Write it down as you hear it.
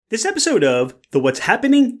This episode of the What's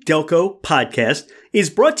Happening Delco podcast is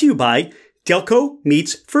brought to you by Delco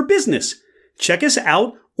Meets for Business. Check us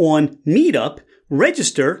out on Meetup,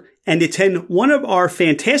 register, and attend one of our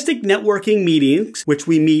fantastic networking meetings, which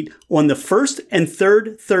we meet on the first and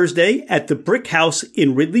third Thursday at the Brick House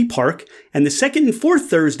in Ridley Park and the second and fourth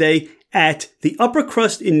Thursday at the Upper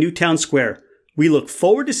Crust in Newtown Square. We look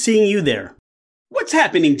forward to seeing you there. What's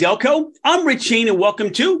happening, Delco? I'm Rich Shane, and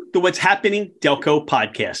welcome to the What's Happening Delco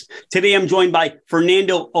podcast. Today, I'm joined by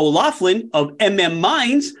Fernando O'Laughlin of MM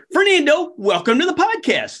Minds. Fernando, welcome to the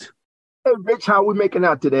podcast. Hey, Rich, how are we making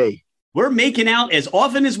out today? We're making out as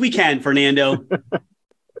often as we can, Fernando.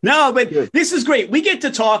 No, but Good. This is great. We get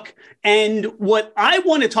to talk, and what I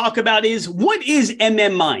want to talk about is, what is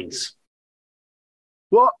MM Minds?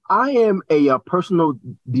 Well, I am a personal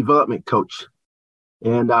development coach,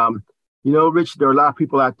 and Rich, there are a lot of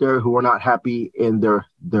people out there who are not happy in their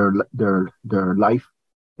life.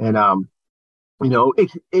 And,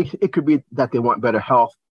 it could be that they want better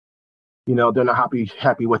health. They're not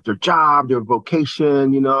happy with their job, their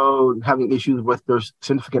vocation, having issues with their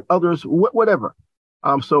significant others, whatever.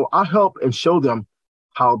 So I help and show them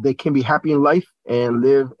how they can be happy in life and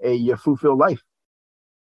live a fulfilled life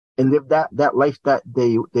and live that life that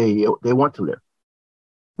they want to live.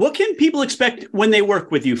 What can people expect when they work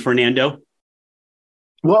with you, Fernando?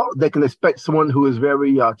 Well, they can expect someone who is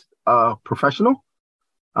very professional,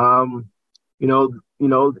 and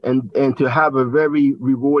to have a very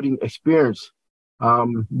rewarding experience.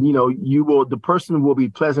 The person will be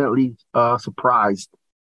pleasantly surprised,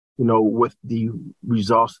 with the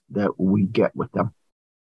results that we get with them.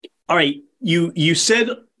 All right. You said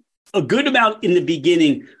a good amount in the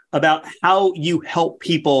beginning about how you help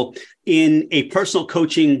people in a personal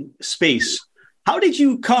coaching space. How did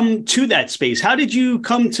you come to that space? How did you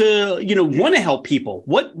come to, want to help people?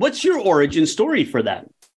 What's your origin story for that?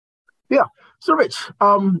 Yeah. So, Rich,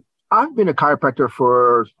 I've been a chiropractor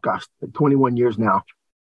for, 21 years now.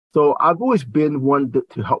 So I've always been one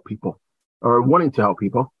to help people or wanting to help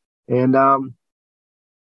people. And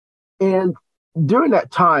during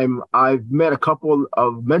that time, I've met a couple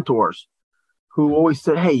of mentors who always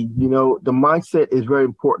said, hey, the mindset is very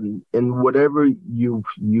important in whatever you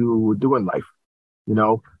do in life,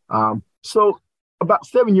 So about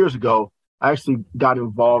 7 years ago, I actually got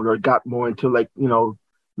involved or got more into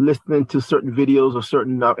listening to certain videos of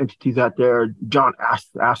certain entities out there, John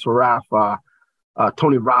Assaraf,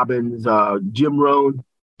 Tony Robbins, Jim Rohn,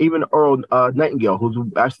 even Earl Nightingale, who's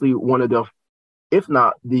actually one of the, if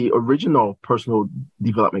not the original personal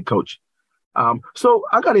development coach. So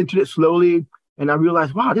I got into it slowly. And I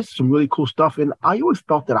realized, wow, this is some really cool stuff. And I always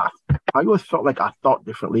felt like I thought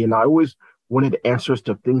differently. And I always wanted answers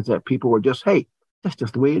to things that people were just, hey, that's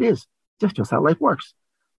just the way it is. That's just how life works.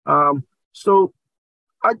 So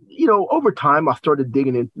I, over time, I started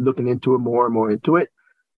looking into it more and more into it.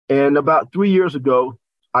 And about 3 years ago,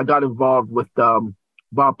 I got involved with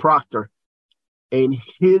Bob Proctor. And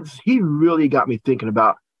he really got me thinking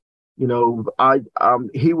about, he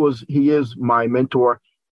is my mentor.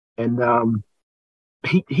 And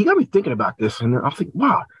he got me thinking about this, and I was like,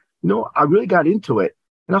 wow, I really got into it.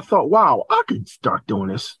 And I thought, wow, I could start doing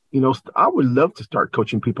this. I would love to start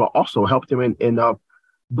coaching people, also help them in a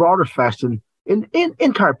broader fashion. In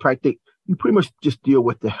chiropractic, you pretty much just deal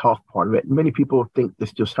with the health part of it. Many people think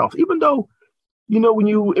it's just health, even though, when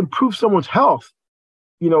you improve someone's health,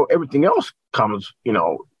 everything else comes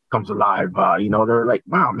alive. They're like,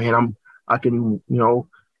 wow, man,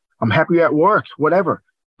 I'm happy at work, whatever.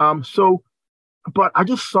 But I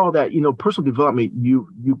just saw that, personal development, you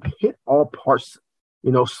hit all parts,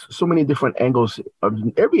 so many different angles of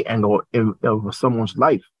every angle of someone's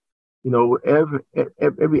life,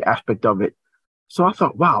 every aspect of it. So I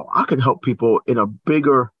thought, wow, I could help people in a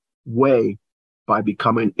bigger way by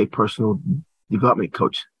becoming a personal development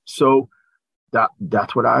coach. So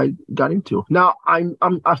that's what I got into. Now I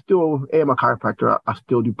still am a chiropractor. I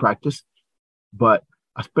still do practice, but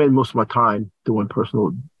I spend most of my time doing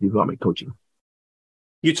personal development coaching.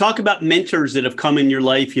 You talk about mentors that have come in your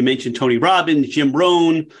life. You mentioned Tony Robbins, Jim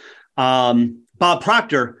Rohn, Bob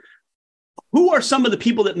Proctor. Who are some of the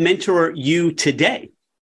people that mentor you today?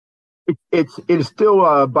 It is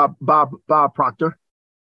still Bob Proctor,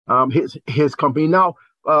 his company. Now,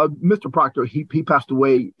 Mr. Proctor, he passed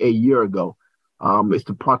away a year ago. It's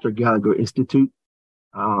the Proctor Gallagher Institute.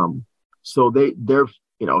 So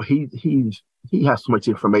he has so much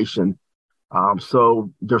information.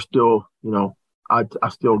 So they're still, I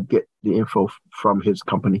still get the info from his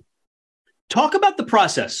company. Talk about the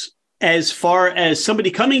process as far as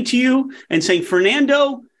somebody coming to you and saying,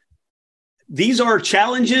 Fernando, these are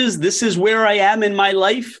challenges. This is where I am in my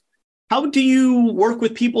life. How do you work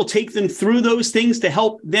with people, take them through those things to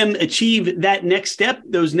help them achieve that next step,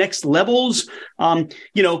 those next levels?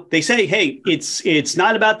 They say, hey, it's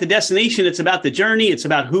not about the destination. It's about the journey. It's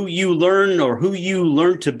about who you learn or who you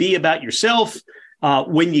learn to be about yourself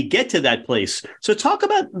when you get to that place. So talk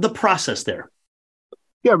about the process there.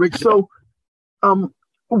 Yeah, Rich. So one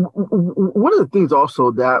of the things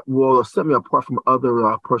also that will set me apart from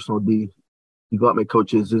other personal development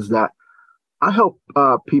coaches is that I help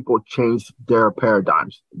people change their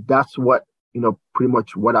paradigms. That's what, pretty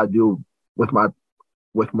much what I do with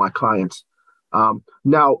my clients.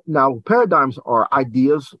 Now paradigms are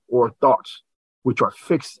ideas or thoughts which are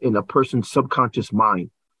fixed in a person's subconscious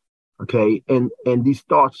mind. Okay. And these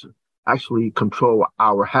thoughts actually control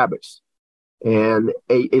our habits. And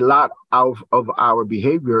a lot of our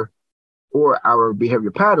behavior or our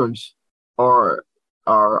behavior patterns are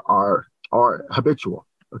habitual.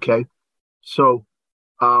 Okay. So,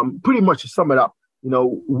 pretty much to sum it up,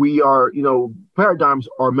 we are, paradigms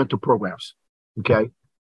are mental programs. Okay.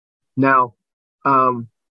 Now,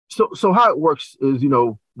 so how it works is,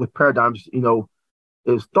 with paradigms,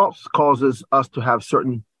 is thoughts causes us to have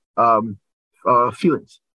certain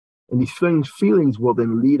feelings, and these feelings will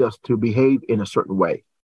then lead us to behave in a certain way.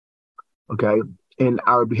 Okay. And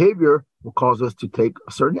our behavior will cause us to take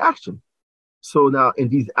a certain action. So now, and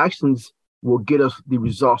these actions will get us the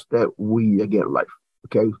results that we get in life.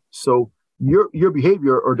 Okay. So your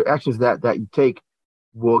behavior or the actions that you take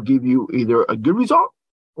will give you either a good result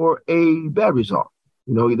or a bad result,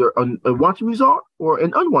 either a wanted result or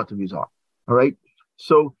an unwanted result. All right.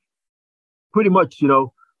 So pretty much,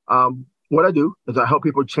 what I do is I help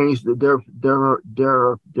people change their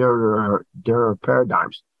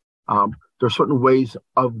paradigms. There are certain ways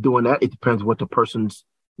of doing that. It depends what the person's,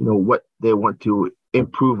 what they want to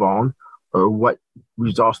improve on, or what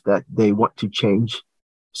results that they want to change.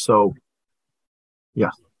 So,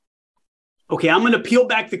 yeah. Okay, I'm going to peel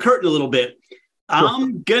back the curtain a little bit. Sure.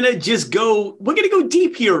 We're going to go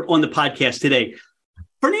deep here on the podcast today.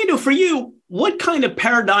 Fernando, for you, what kind of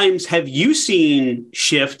paradigms have you seen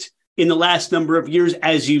shift in the last number of years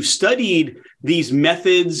as you've studied these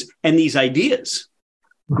methods and these ideas?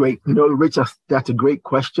 Great. Rich, that's a great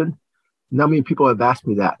question. Not many people have asked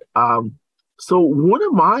me that. So one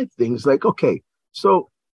of my things, so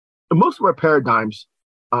most of our paradigms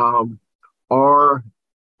are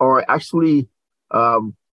actually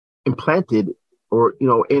implanted or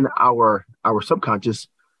in our subconscious.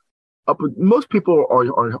 Most people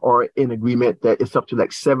are in agreement that it's up to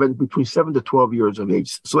between 7 to 12 years of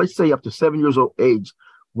age. So let's say up to 7 years of age,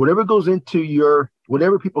 whatever goes into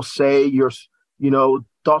whatever people say, your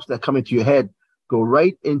thoughts that come into your head go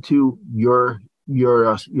right into your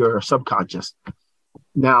subconscious.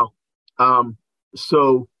 Now,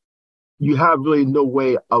 so you have really no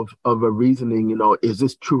way of a reasoning, is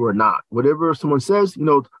this true or not? Whatever someone says,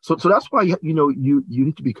 so that's why you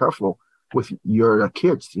need to be careful with your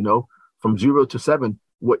kids, from 0 to 7,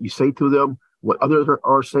 what you say to them, what others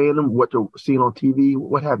are saying them, what they're seeing on TV,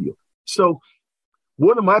 what have you. So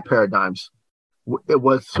one of my paradigms,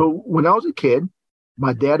 so when I was a kid,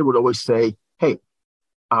 my dad would always say, hey,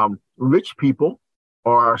 rich people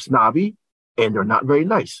are snobby and they're not very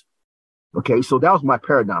nice. Okay, so that was my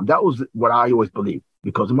paradigm. That was what I always believed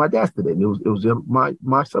because of my dad today. It was in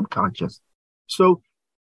my subconscious. So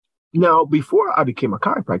now, before I became a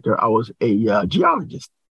chiropractor, I was a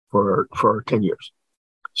geologist for 10 years.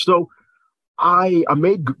 So I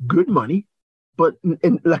made good money, but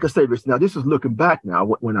and like I said, Rich, now this is looking back now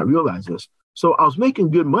when I realized this. So I was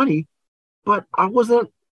making good money, but I wasn't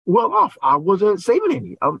well off. I wasn't saving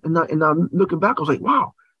any. And I'm looking back, I was like,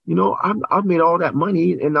 wow, I've made all that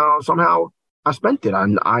money and somehow I spent it.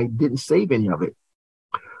 I didn't save any of it.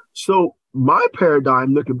 So my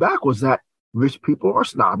paradigm looking back was that rich people are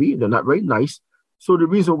snobby. They're not very nice. So the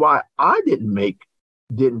reason why I didn't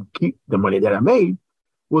keep the money that I made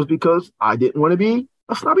was because I didn't want to be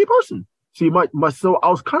a snobby person. See, so I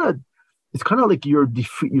was it's kind of like you're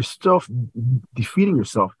defeating yourself.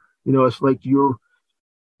 It's like you're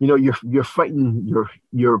fighting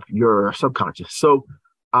your subconscious. So,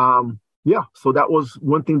 so that was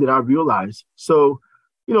one thing that I realized. So,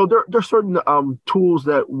 there's certain tools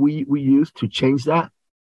that we use to change that,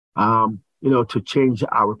 to change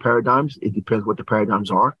our paradigms. It depends what the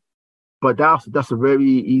paradigms are. But that's a very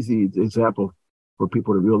easy example for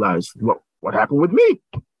people to realize what happened with me,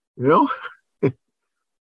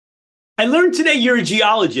 I learned today you're a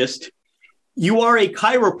geologist. You are a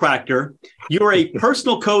chiropractor. You're a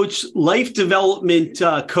personal coach, life development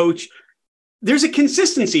coach. There's a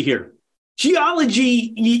consistency here.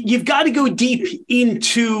 geology, you've got to go deep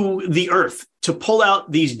into the earth to pull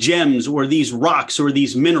out these gems or these rocks or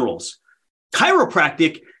these minerals.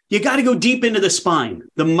 Chiropractic, you got to go deep into the spine,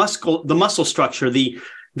 the muscle structure, the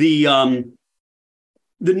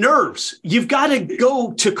nerves. You've got to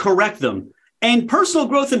go to correct them. And personal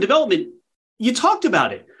growth and development, you talked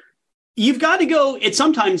about it. You've got to go, it's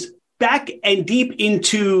sometimes back and deep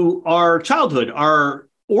into our childhood, our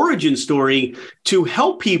origin story, to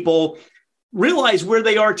help people realize where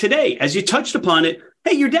they are today. As you touched upon it,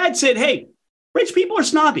 hey, your dad said, hey, rich people are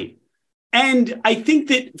snobby. And I think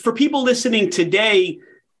that for people listening today,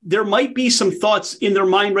 there might be some thoughts in their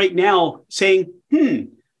mind right now saying, who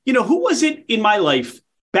was it in my life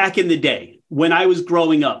back in the day when I was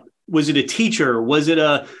growing up? Was it a teacher? Was it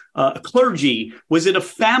a clergy? Was it a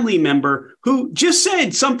family member who just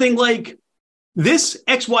said something like this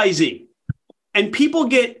XYZ? And people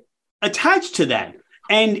get attached to that.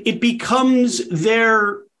 And it becomes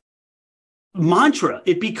their mantra.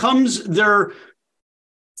 It becomes their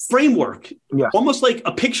framework, almost like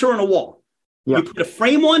a picture on a wall. Yeah. You put a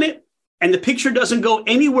frame on it, and the picture doesn't go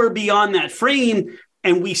anywhere beyond that frame,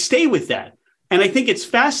 and we stay with that. And I think it's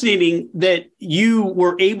fascinating that you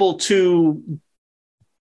were able to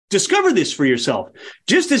discover this for yourself,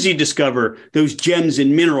 just as you discover those gems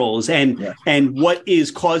and minerals and what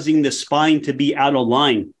is causing the spine to be out of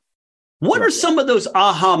line. What are some of those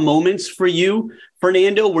aha moments for you,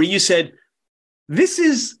 Fernando, where you said,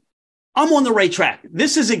 I'm on the right track.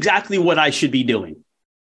 This is exactly what I should be doing.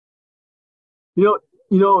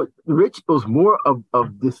 Rich, it was more of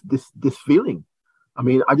this feeling. I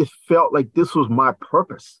mean, I just felt like this was my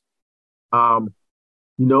purpose. I've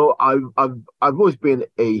always been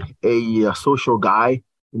a social guy.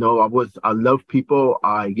 I love people.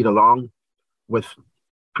 I get along with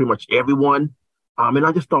pretty much everyone. And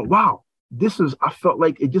I just thought, wow, I felt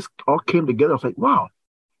like it just all came together. I was like, wow,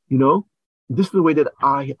 this is the way that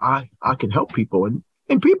I can help people. And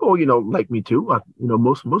people, like me too.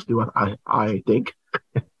 Most do, I think.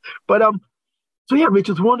 But so yeah, Rich,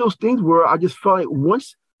 it's one of those things where I just felt like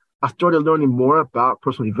once I started learning more about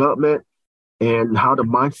personal development and how the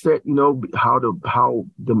mindset, how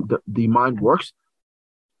the mind works,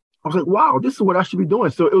 I was like, wow, this is what I should be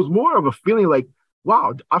doing. So it was more of a feeling like,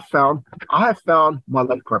 wow, I have found my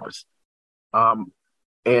life purpose. And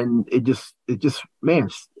it's just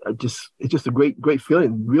a great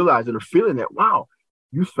feeling, realizing or feeling that, wow,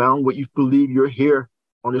 you found what you believe you're here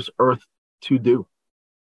on this earth to do.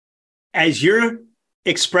 As you're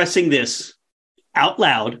expressing this out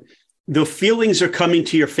loud, the feelings are coming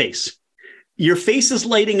to your face. Your face is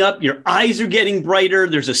lighting up. Your eyes are getting brighter.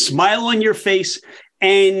 There's a smile on your face.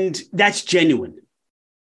 And that's genuine.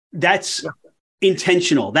 That's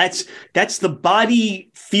intentional. That's the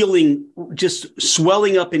body feeling just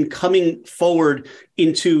swelling up and coming forward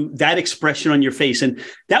into that expression on your face. And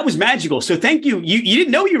that was magical. So thank you. You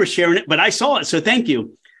didn't know you were sharing it, but I saw it. So thank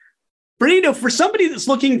you. Fernando, for somebody that's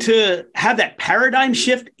looking to have that paradigm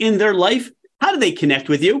shift in their life, how do they connect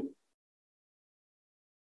with you?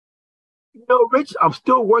 Rich, I'm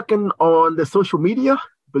still working on the social media.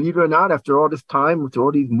 Believe it or not, after all this time, after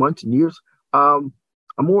all these months and years, I'm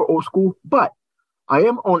more old school, but I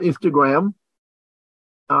am on Instagram.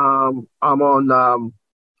 I'm on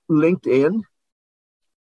LinkedIn.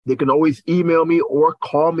 They can always email me or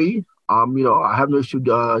call me. I have no issue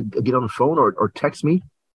get on the phone or text me.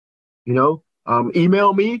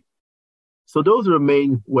 Email me. So those are the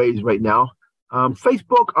main ways right now.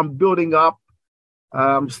 Facebook, I'm building up.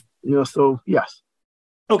 So yes.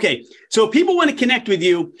 Okay. So if people want to connect with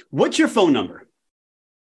you, what's your phone number?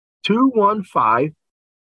 215-514-6686.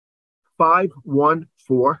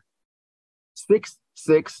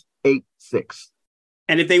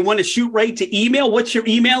 And if they want to shoot right to email, what's your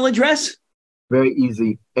email address? Very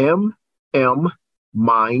easy.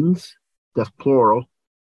 Minds, that's plural,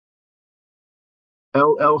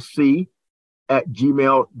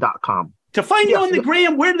 LLC@gmail.com. To find you on the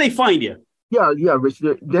gram, where do they find you? Yeah, Rich.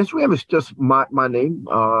 The Instagram is just my name,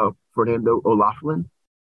 Fernando O'Laughlin,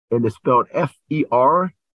 and it's spelled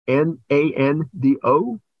Fernando, and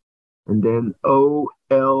then OLOUGHLIN.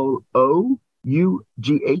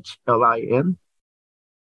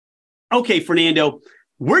 Okay, Fernando,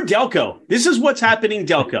 we're Delco. This is what's happening,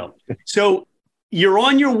 Delco. So you're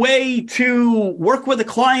on your way to work with a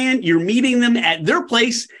client. You're meeting them at their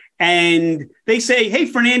place, and they say, hey,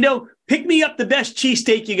 Fernando, pick me up the best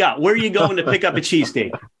cheesesteak you got. Where are you going to pick up a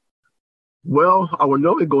cheesesteak? Well, I would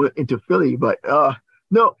normally go into Philly, but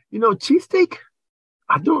no, cheesesteak,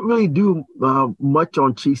 I don't really do much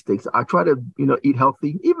on cheesesteaks. I try to, eat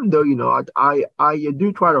healthy, even though, I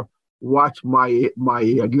do try to watch my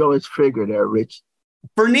girlish figure there, Rich.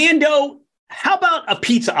 Fernando, how about a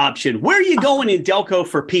pizza option? Where are you going in Delco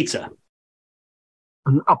for pizza?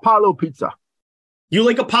 Apollo Pizza. You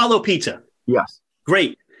like Apollo Pizza? Yes.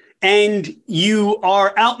 Great. And you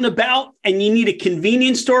are out and about and you need a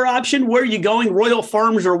convenience store option. Where are you going? Royal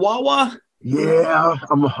Farms or Wawa? Yeah,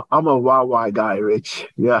 I'm a Wawa guy, Rich.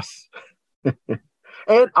 Yes.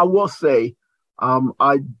 And I will say,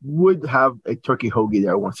 I would have a turkey hoagie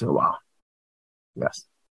there once in a while. Yes.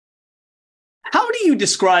 How do you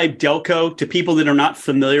describe Delco to people that are not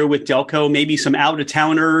familiar with Delco? Maybe some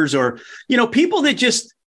out-of-towners or, people that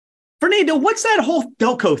just, Fernando, what's that whole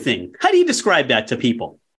Delco thing? How do you describe that to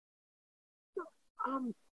people?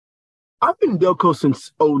 I've been in Delco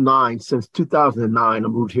since '09, since 2009. I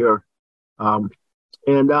moved here. I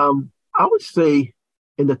would say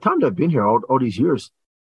in the time that I've been here all these years,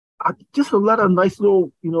 just a lot of nice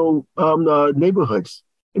little, neighborhoods,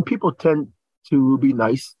 and people tend to be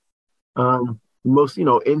nice. Most,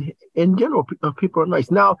 in general, people are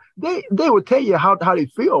nice. Now, they will tell you how they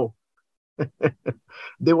feel.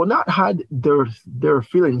 They will not hide their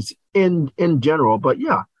feelings in general, but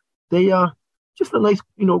yeah, they just a nice,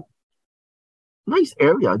 nice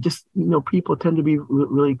area. Just, people tend to be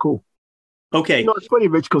really cool. Okay. It's funny,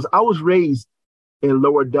 Rich, because I was raised in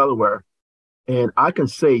Lower Delaware, and I can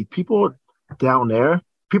say people down there,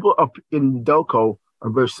 people up in Delco are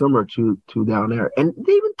very similar to down there. And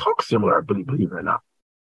they even talk similar, believe it or not.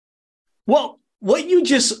 Well, what you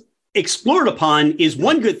just explored upon is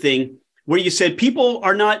one good thing where you said people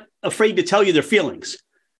are not afraid to tell you their feelings.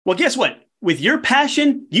 Well, guess what? With your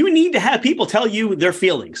passion, you need to have people tell you their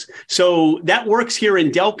feelings. So that works here in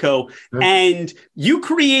Delco. Mm-hmm. And you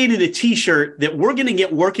created a T-shirt that we're going to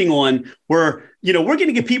get working on where, we're going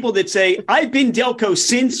to get people that say, I've been Delco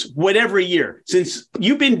since whatever year, since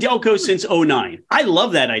you've been Delco since '09. I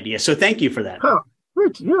love that idea. So thank you for that. Huh.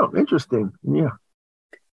 Rich, yeah, interesting. Yeah.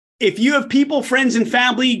 If you have people, friends, and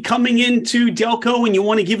family coming into Delco and you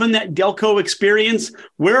want to give them that Delco experience,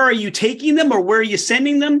 where are you taking them or where are you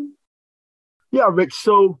sending them? Yeah, Rich.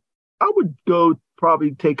 So I would go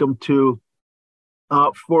probably take them to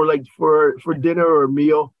for dinner or a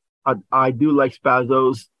meal. I do like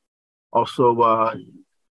Spazzo's, also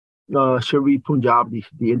Sharif Punjab,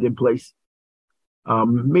 the Indian place.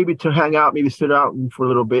 Maybe to hang out, maybe sit out for a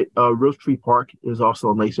little bit. Rose Tree Park is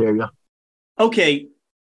also a nice area. Okay,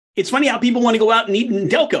 it's funny how people want to go out and eat in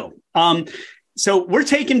Delco. So we're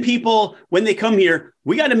taking people when they come here.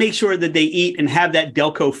 We got to make sure that they eat and have that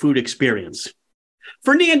Delco food experience.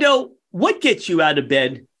 Fernando, what gets you out of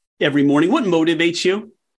bed every morning? What motivates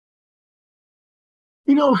you?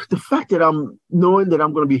 The fact that I'm knowing that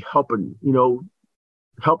I'm going to be helping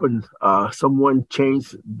someone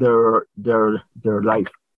change their life.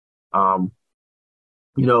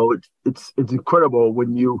 It's incredible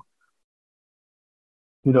when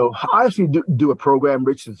I actually do a program,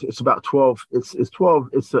 Rich. It's about 12. It's 12.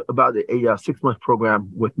 It's about a 6-month program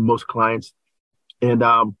with most clients, and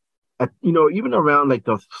even around like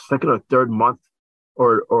the second or third month,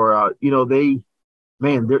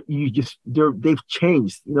 they've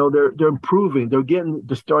changed. They're improving.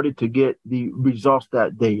 They're starting to get the results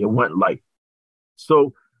that they want in life.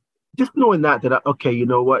 So just knowing that okay, you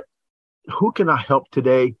know what? Who can I help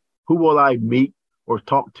today? Who will I meet or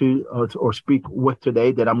talk to or speak with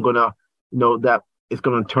today that I'm gonna, that is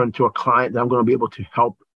gonna turn into a client that I'm gonna be able to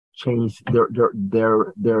help change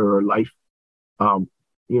their life.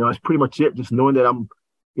 It's pretty much it. Just knowing that I'm,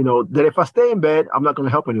 that if I stay in bed, I'm not going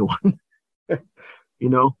to help anyone,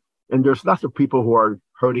 and there's lots of people who are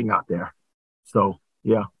hurting out there. So,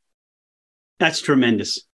 yeah. That's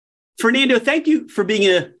tremendous. Fernando, thank you for being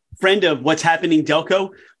a friend of What's Happening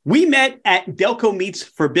Delco. We met at Delco Meets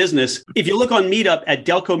for Business. If you look on Meetup at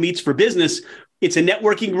Delco Meets for Business, it's a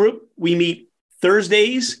networking group. We meet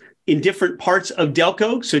Thursdays in different parts of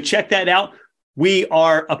Delco. So check that out. We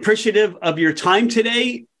are appreciative of your time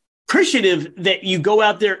today, appreciative that you go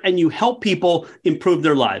out there and you help people improve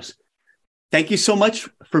their lives. Thank you so much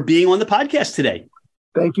for being on the podcast today.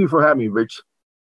 Thank you for having me, Rich.